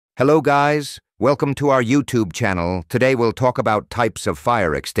Hello guys, welcome to our YouTube channel. Today we'll talk about types of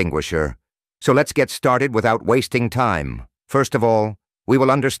fire extinguisher. So let's get started without wasting time. First of all, we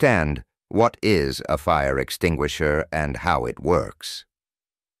will understand what is a fire extinguisher and how it works.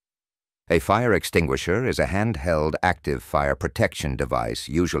 A fire extinguisher is a handheld active fire protection device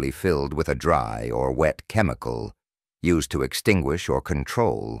usually filled with a dry or wet chemical used to extinguish or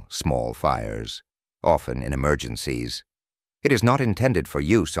control small fires, often in emergencies. It is not intended for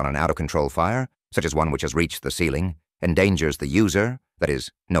use on an out-of-control fire, such as one which has reached the ceiling, endangers the user, that is,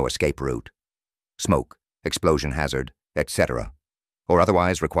 no escape route, smoke, explosion hazard, etc., or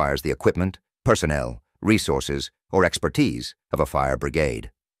otherwise requires the equipment, personnel, resources, or expertise of a fire brigade.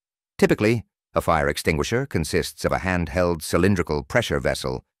 Typically, a fire extinguisher consists of a handheld cylindrical pressure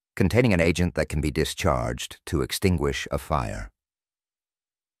vessel containing an agent that can be discharged to extinguish a fire.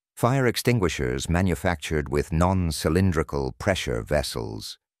 Fire extinguishers manufactured with non-cylindrical pressure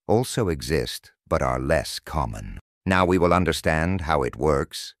vessels also exist but are less common. Now we will understand how it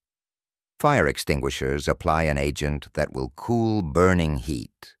works. Fire extinguishers apply an agent that will cool burning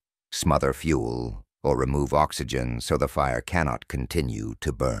heat, smother fuel, or remove oxygen so the fire cannot continue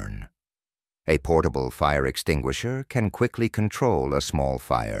to burn. A portable fire extinguisher can quickly control a small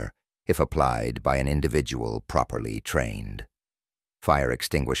fire if applied by an individual properly trained. Fire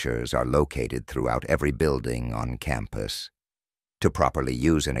extinguishers are located throughout every building on campus. To properly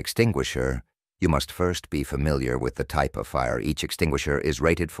use an extinguisher, you must first be familiar with the type of fire each extinguisher is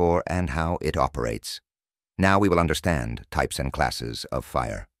rated for and how it operates. Now we will understand types and classes of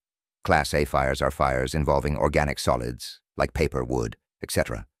fire. Class A fires are fires involving organic solids, like paper, wood,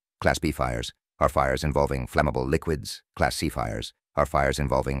 etc. Class B fires are fires involving flammable liquids. Class C fires are fires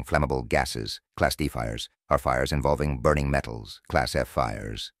involving flammable gases. Class D fires are fires involving burning metals. Class F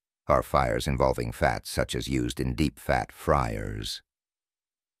fires are fires involving fats such as used in deep fat fryers.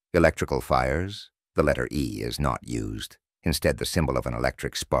 Electrical fires, the letter E is not used. Instead, the symbol of an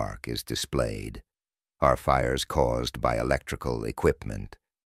electric spark is displayed. Are fires caused by electrical equipment.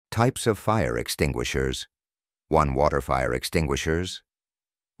 Types of fire extinguishers. 1. Water fire extinguishers.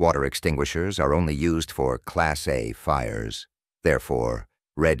 Water extinguishers are only used for Class A fires. Therefore,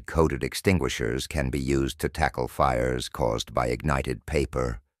 red-coated extinguishers can be used to tackle fires caused by ignited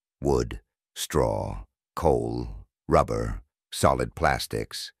paper, wood, straw, coal, rubber, solid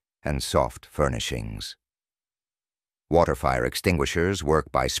plastics, and soft furnishings. Water fire extinguishers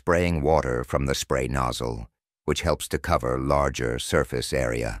work by spraying water from the spray nozzle, which helps to cover larger surface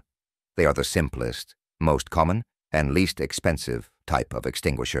area. They are the simplest, most common, and least expensive type of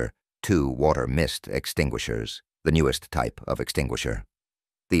extinguisher. 2. Water mist extinguishers, the newest type of extinguisher.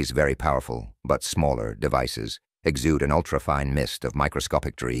 These very powerful, but smaller devices exude an ultrafine mist of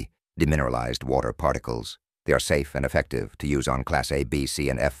microscopic demineralized water particles. They are safe and effective to use on Class A, B, C,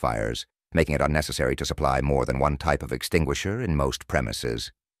 and F fires, making it unnecessary to supply more than one type of extinguisher in most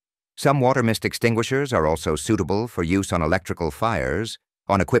premises. Some water mist extinguishers are also suitable for use on electrical fires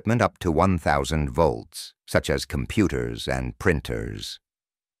on equipment up to 1,000 volts, such as computers and printers.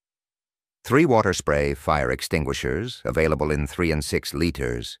 3. Water spray fire extinguishers, available in 3 and 6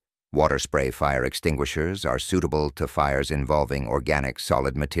 liters. Water spray fire extinguishers are suitable to fires involving organic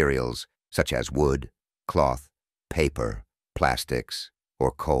solid materials, such as wood, cloth, paper, plastics,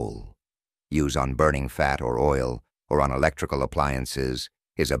 or coal. Use on burning fat or oil, or on electrical appliances,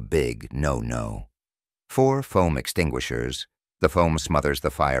 is a big no-no. 4. Foam extinguishers. The foam smothers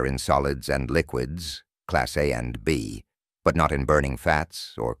the fire in solids and liquids, Class A and B, but not in burning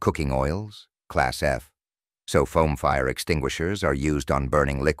fats or cooking oils, Class F. So foam fire extinguishers are used on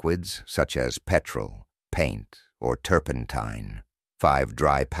burning liquids such as petrol, paint, or turpentine. 5.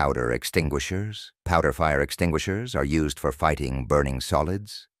 Dry powder extinguishers. Powder fire extinguishers are used for fighting burning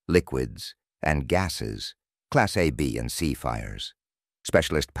solids, liquids, and gases, Class A, B, and C fires.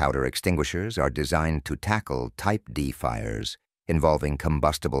 Specialist powder extinguishers are designed to tackle Type D fires involving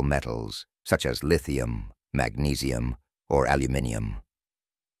combustible metals such as lithium, magnesium, or aluminium.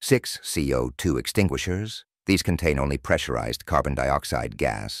 6. CO2 extinguishers. These contain only pressurized carbon dioxide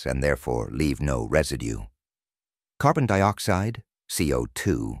gas and therefore leave no residue. Carbon dioxide,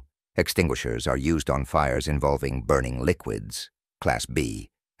 CO2, extinguishers are used on fires involving burning liquids, Class B,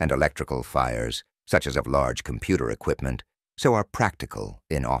 and electrical fires, such as of large computer equipment, so are practical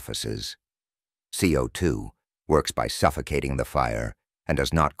in offices. CO2 works by suffocating the fire and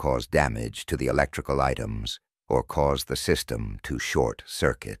does not cause damage to the electrical items or cause the system to short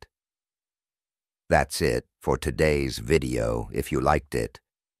circuit. That's it for today's video. If you liked it,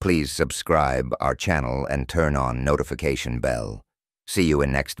 please subscribe our channel and turn on notification bell. See you in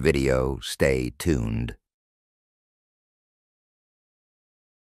next video. Stay tuned.